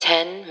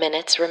10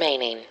 minutes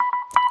remaining.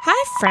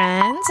 Hi,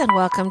 friends, and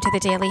welcome to the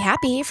Daily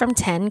Happy from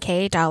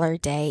 10K Dollar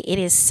Day. It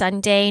is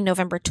Sunday,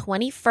 November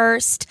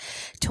 21st,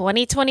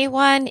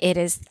 2021. It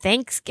is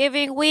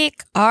Thanksgiving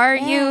week. Are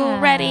you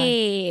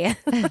ready?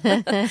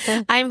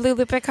 I'm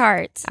Lulu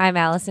Picard. I'm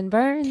Allison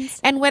Burns.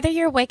 And whether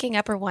you're waking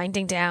up or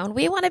winding down,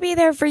 we want to be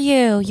there for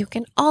you. You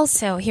can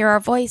also hear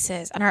our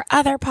voices on our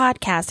other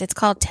podcast. It's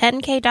called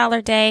 10K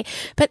Dollar Day,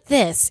 but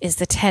this is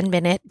the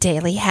 10-minute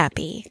Daily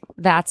Happy.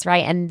 That's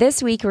right. And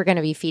this week we're going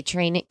to be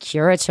featuring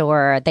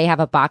Curateur. They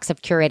have a box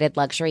of curated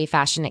luxury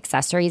fashion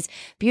accessories,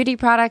 beauty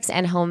products,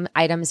 and home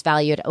items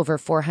valued over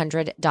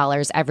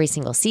 $400 every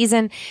single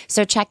season.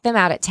 So check them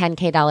out at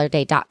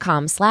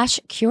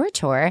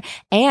 10kdollarday.com/Curateur.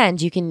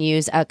 And you can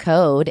use a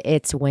code,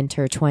 it's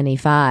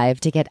winter25,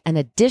 to get an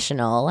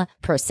additional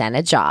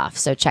percentage off.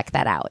 So check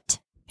that out.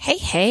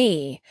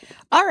 Hey.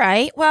 All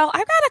right. Well,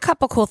 I've got a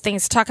couple cool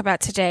things to talk about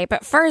today.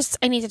 But first,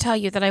 I need to tell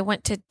you that I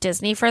went to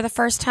Disney for the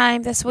first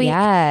time this week.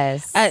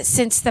 Yes.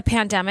 Since the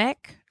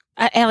pandemic.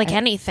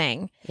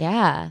 Anything.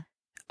 Yeah.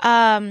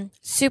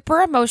 Super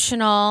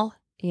emotional.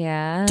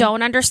 Yeah.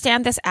 Don't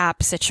understand this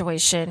app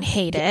situation.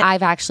 Hate it.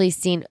 I've actually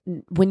seen,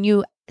 when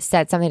you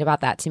said something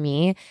about that to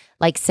me,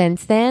 like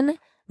since then,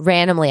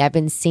 randomly, I've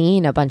been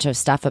seeing a bunch of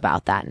stuff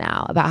about that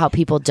now, about how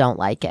people don't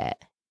like it.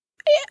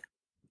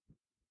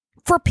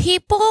 For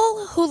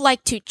people who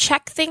like to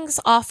check things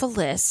off a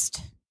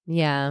list.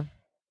 Yeah.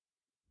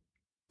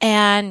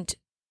 And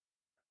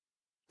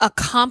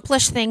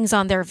accomplish things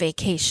on their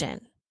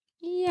vacation.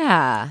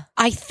 Yeah.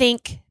 I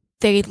think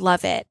they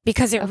love it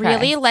because it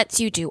really lets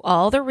you do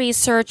all the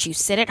research. You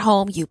sit at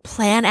home, you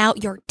plan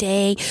out your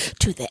day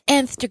to the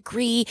nth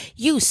degree.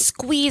 You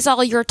squeeze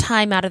all your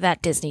time out of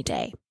that Disney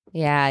day.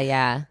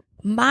 Yeah.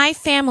 My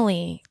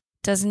family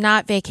does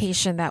not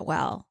vacation that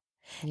well.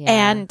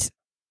 Yeah.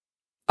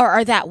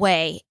 Or that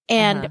way.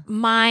 And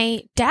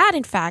my dad,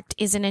 in fact,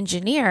 is an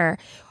engineer.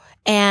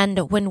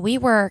 And when we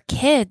were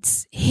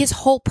kids, his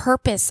whole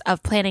purpose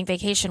of planning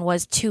vacation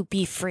was to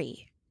be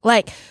free.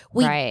 Like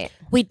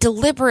we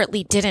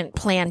deliberately didn't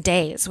plan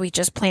days. We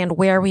just planned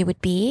where we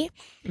would be.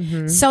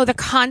 Mm-hmm. So the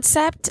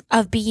concept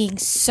of being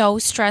so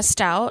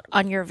stressed out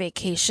on your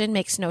vacation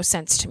makes no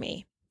sense to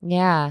me.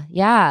 Yeah.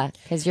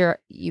 Because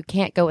you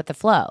can't go with the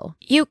flow.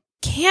 You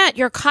can't.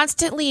 You're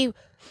constantly.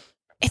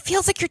 It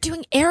feels like you're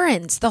doing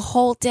errands the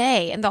whole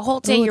day, and the whole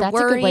day you're that's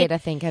worried. That's a good way to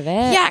think of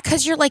it. Yeah,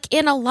 because you're like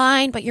in a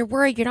line, but you're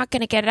worried you're not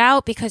going to get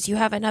out because you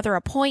have another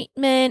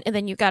appointment, and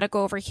then you got to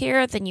go over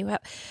here. Then you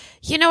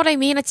know what I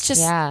mean? It's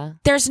just,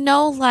 there's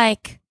no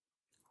like,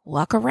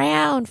 walk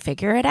around,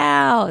 figure it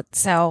out.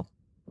 So,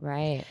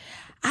 I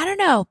don't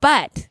know,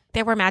 but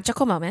there were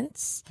magical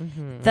moments.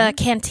 Mm-hmm. The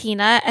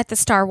cantina at the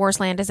Star Wars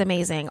land is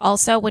amazing.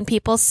 Also, when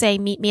people say,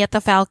 meet me at the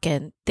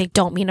Falcon, they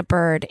don't mean a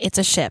bird, it's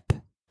a ship.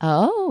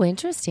 Oh,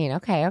 interesting.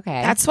 Okay.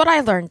 That's what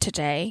I learned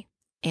today,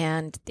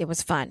 and it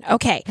was fun.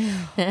 Okay.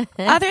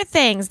 Other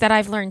things that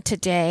I've learned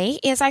today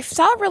is I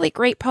saw a really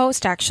great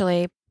post,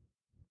 actually,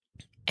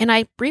 and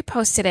I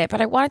reposted it, but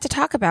I wanted to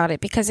talk about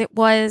it because it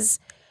was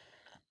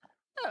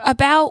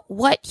about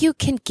what you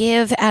can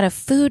give at a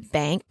food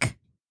bank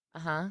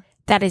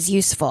that is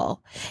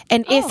useful.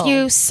 And if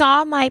you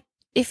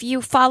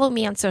follow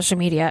me on social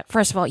media,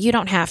 first of all, you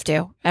don't have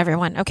to,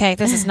 everyone. Okay.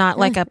 This is not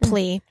like a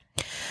plea.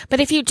 But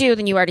if you do,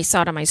 then you already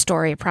saw it on my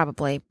story,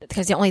 probably,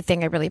 because the only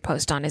thing I really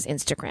post on is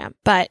Instagram.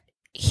 But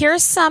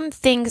here's some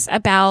things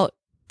about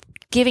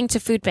giving to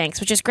food banks,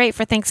 which is great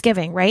for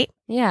Thanksgiving, right?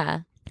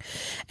 Yeah.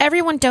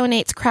 Everyone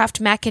donates Kraft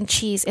mac and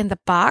cheese in the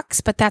box,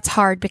 but that's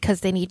hard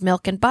because they need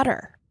milk and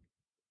butter.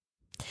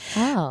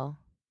 Oh.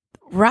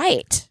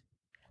 Right.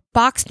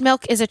 Boxed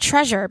milk is a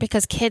treasure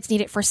because kids need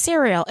it for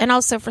cereal and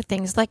also for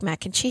things like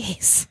mac and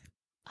cheese.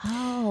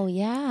 Oh,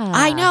 yeah.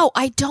 I know.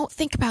 I don't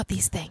think about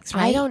these things,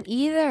 right? I don't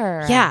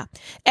either. Yeah.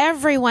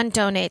 Everyone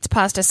donates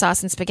pasta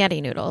sauce and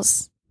spaghetti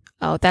noodles.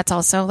 Oh, that's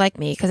also like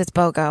me because it's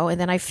BOGO, and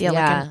then I feel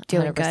like I'm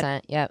doing 100%,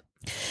 good. Yep.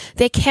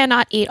 They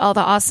cannot eat all the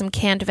awesome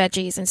canned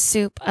veggies and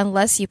soup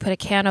unless you put a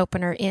can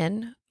opener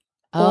in.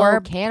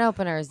 Or can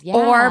openers, yeah.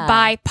 Or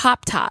buy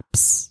Pop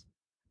Tops.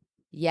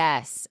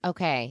 Yes.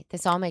 Okay.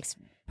 This all makes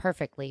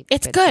perfectly.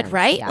 It's good, sense.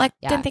 right? Yeah,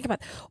 didn't think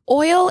about it.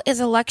 Oil is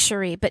a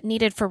luxury, but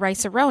needed for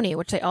rice-a-roni,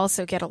 which they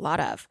also get a lot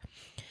of.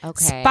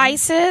 Okay.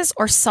 Spices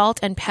or salt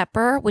and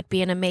pepper would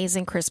be an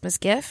amazing Christmas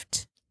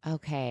gift.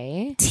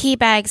 Okay. Tea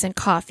bags and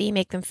coffee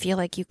make them feel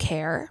like you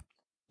care.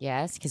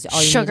 Yes, because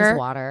all you need is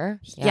water.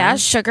 Yeah,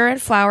 sugar and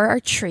flour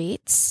are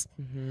treats.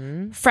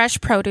 Mm-hmm.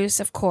 Fresh produce,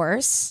 of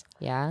course.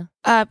 Yeah.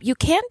 You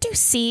can do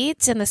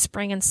seeds in the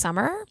spring and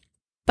summer,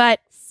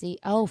 but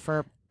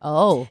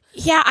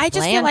yeah, I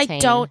just feel I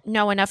don't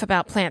know enough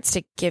about plants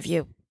to give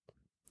you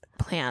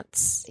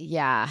plants.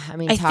 Yeah, I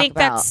mean, I think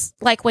that's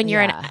like when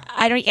you're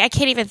I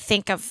can't even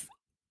think of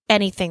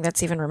anything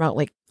that's even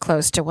remotely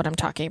close to what I'm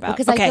talking about.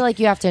 Because I feel like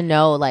you have to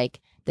know like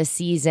the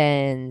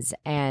seasons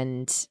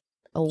and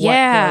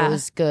what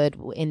grows good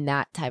in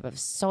that type of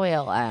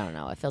soil. I don't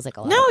know. It feels like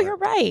a lot. No, you're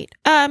right.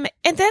 And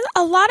then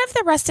a lot of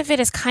the rest of it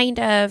is kind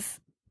of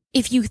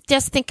if you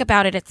just think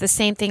about it, it's the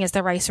same thing as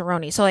the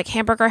Rice-A-Roni. So like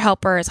Hamburger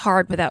Helper is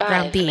hard without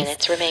ground 5 beef.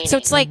 minutes remaining. So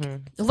it's like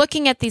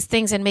looking at these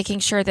things and making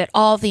sure that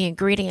all the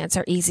ingredients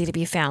are easy to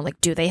be found. Like,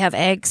 do they have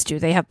eggs? Do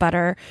they have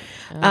butter?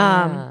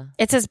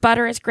 It says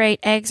butter is great.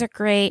 Eggs are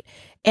great.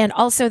 And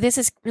also, this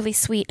is really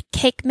sweet.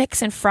 Cake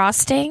mix and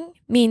frosting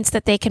means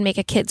that they can make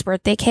a kid's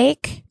birthday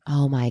cake.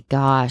 Oh my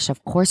gosh,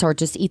 of course. Or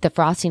just eat the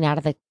frosting out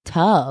of the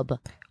tub.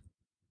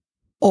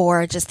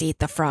 Or just eat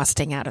the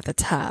frosting out of the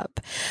tub.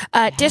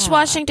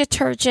 Dishwashing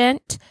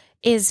detergent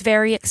is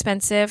very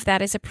expensive.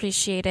 That is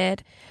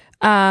appreciated.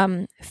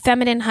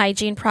 Feminine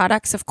hygiene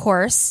products, of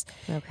course.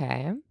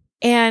 Okay.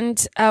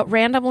 And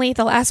randomly,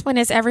 the last one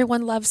is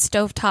everyone loves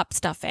stovetop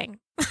stuffing.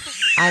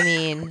 I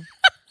mean,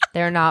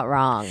 they're not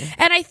wrong.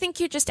 And I think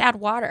you just add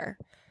water.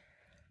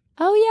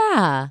 Oh,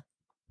 yeah.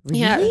 Really?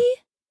 Yeah.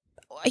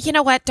 You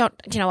know what?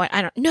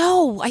 I don't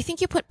know. I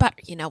think you put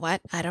butter. You know what?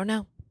 I don't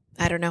know.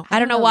 I don't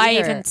know why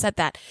either. I even said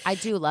that. I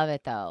do love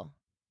it, though.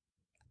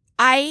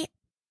 I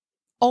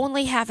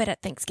only have it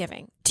at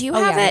Thanksgiving. Do you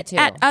Oh, have yeah, me it too.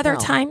 at other No.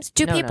 times?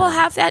 Do No, people no.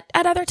 have that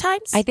at other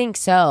times? I think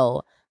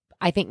so.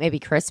 I think maybe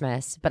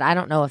Christmas, but I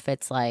don't know if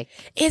it's like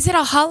Is it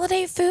a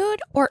holiday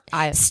food or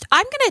I'm going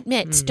to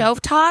admit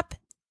stovetop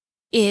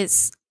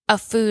is a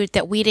food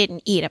that we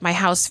didn't eat at my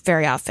house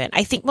very often.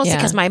 I think mostly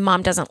because my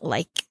mom doesn't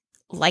like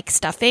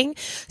stuffing,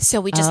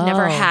 so we just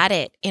never had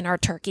it in our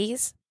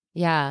turkeys.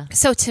 Yeah.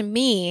 So to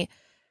me,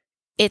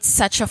 it's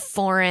such a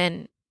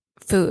foreign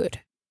food.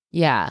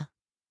 Yeah.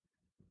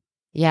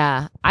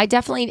 Yeah. I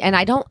definitely, and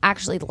I don't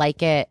actually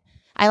like it.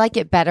 I like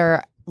it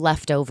better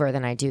left over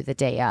than I do the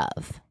day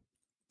of.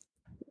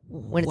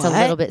 When it's a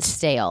little bit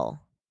stale.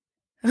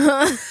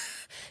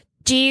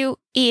 Do you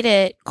eat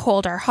it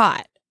cold or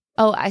hot?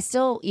 Oh, I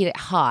still eat it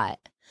hot.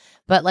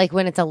 But like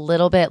when it's a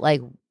little bit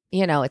like,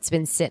 it's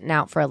been sitting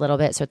out for a little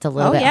bit, so it's a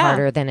little bit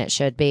harder than it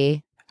should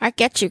be. I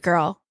get you,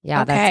 girl.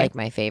 Yeah, Okay. that's like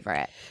my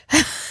favorite.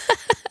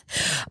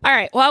 All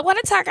right. Well, I want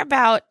to talk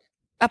about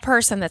a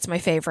person that's my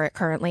favorite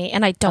currently,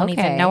 and I don't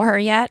even know her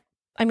yet.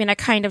 I mean, I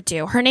kind of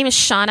do. Her name is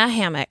Shauna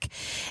Hammock,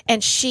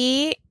 and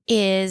she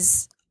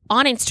is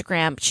on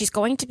Instagram. She's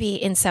going to be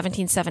in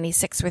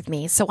 1776 with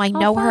me, so I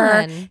know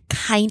her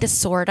kind of,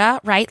 sort of,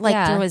 right?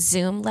 Like through a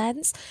Zoom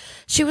lens.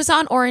 She was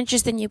on Orange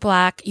is the New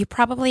Black. You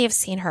probably have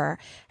seen her.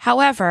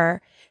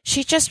 However,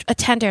 she just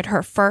attended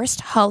her first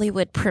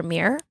Hollywood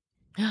premiere.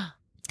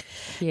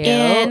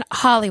 In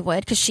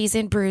Hollywood because she's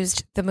in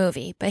Bruised, the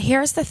movie. But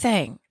here's the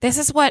thing. This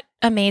is what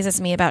amazes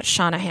me about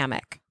Shauna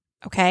Hammock.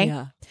 Okay?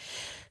 Yeah.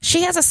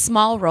 She has a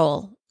small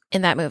role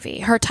in that movie.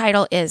 Her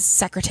title is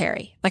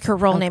Secretary. Like her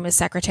role name is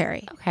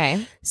Secretary.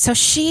 Okay. So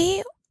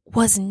she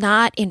was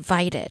not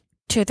invited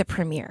to the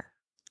premiere.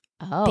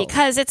 Oh.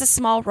 Because it's a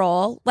small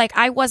role. Like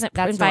I wasn't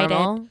invited.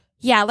 Normal?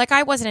 Yeah, like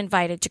I wasn't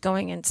invited to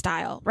Going in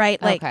Style,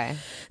 right? Like okay.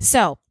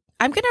 So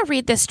I'm going to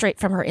read this straight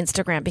from her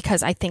Instagram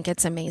because I think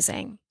it's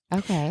amazing.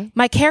 Okay.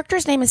 My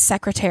character's name is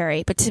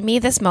Secretary, but to me,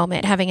 this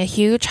moment, having a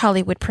huge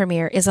Hollywood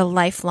premiere, is a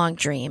lifelong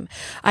dream.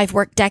 I've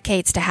worked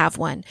decades to have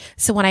one.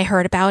 So when I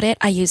heard about it,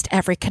 I used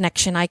every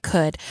connection I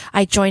could.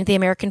 I joined the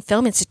American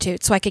Film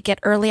Institute so I could get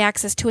early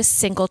access to a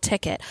single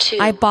ticket. 2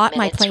 I bought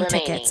my minutes plane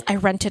remaining. tickets. I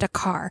rented a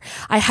car.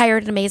 I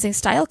hired an amazing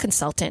style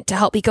consultant to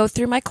help me go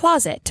through my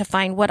closet to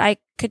find what I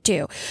could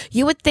do.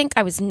 You would think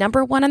I was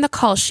number one on the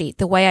call sheet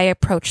the way I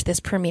approached this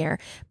premiere,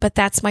 but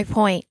that's my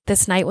point.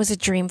 This night was a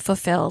dream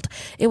fulfilled.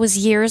 It was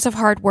years of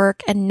hard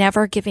work and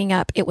never giving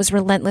up. It was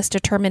relentless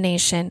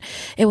determination.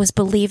 It was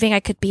believing I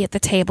could be at the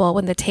table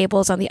when the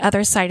table's on the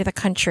other side of the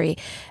country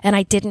and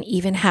I didn't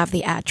even have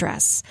the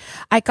address.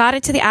 I got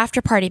into the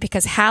after party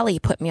because Halle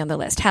put me on the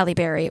list. Halle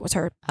Berry, it was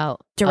her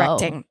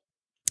directing.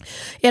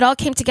 It all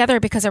came together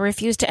because I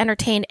refused to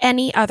entertain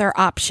any other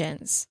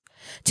options.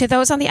 To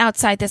those on the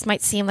outside, this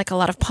might seem like a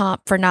lot of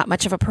pomp for not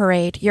much of a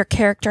parade. Your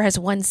character has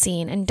one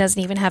scene and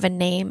doesn't even have a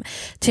name,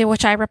 to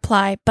which I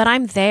reply, but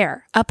I'm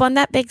there, up on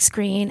that big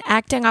screen,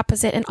 acting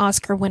opposite an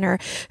Oscar winner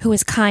who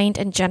is kind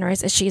and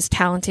generous as she is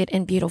talented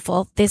and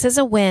beautiful. This is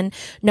a win.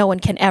 No one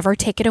can ever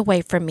take it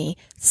away from me.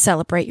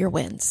 Celebrate your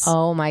wins.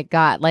 Oh my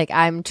God. Like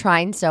I'm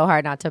trying so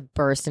hard not to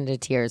burst into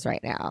tears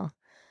right now.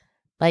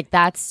 Like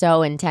that's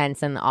so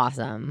intense and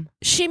awesome.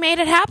 She made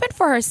it happen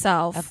for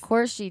herself. Of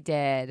course she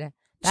did.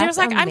 She was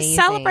like, amazing.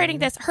 I'm celebrating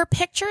this. Her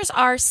pictures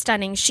are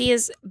stunning. She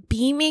is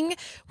beaming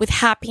with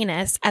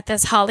happiness at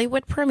this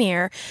Hollywood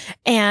premiere.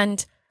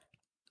 And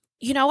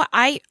you know what?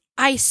 I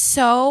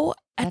so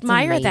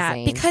admire that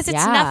amazing. because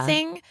it's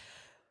nothing.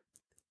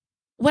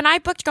 When I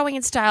booked Going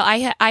in Style,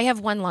 I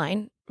have one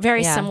line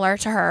very similar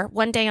to her,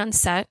 one day on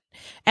set.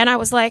 And I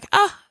was like,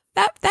 oh,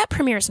 that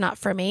premiere is not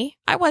for me.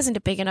 I wasn't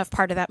a big enough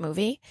part of that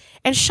movie.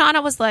 And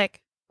Shauna was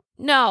like,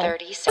 no.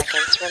 30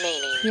 seconds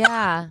remaining.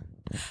 Yeah.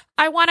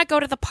 I want to go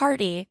to the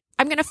party.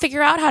 I'm going to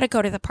figure out how to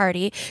go to the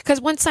party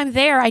because once I'm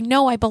there, I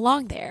know I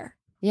belong there.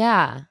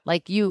 Yeah.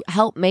 Like you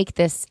help make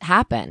this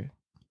happen.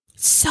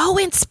 So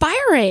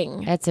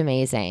inspiring. That's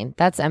amazing.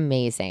 That's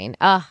amazing.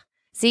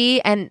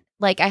 See, and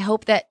like I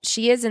hope that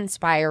she is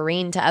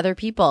inspiring to other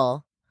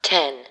people.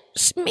 10.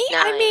 Me,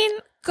 9, I mean,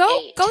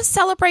 Go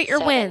celebrate your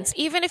wins,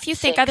 even if you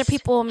think other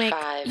people will make,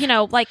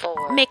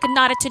 make a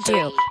not a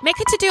to-do. Make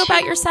a to-do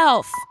about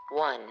yourself.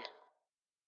 1.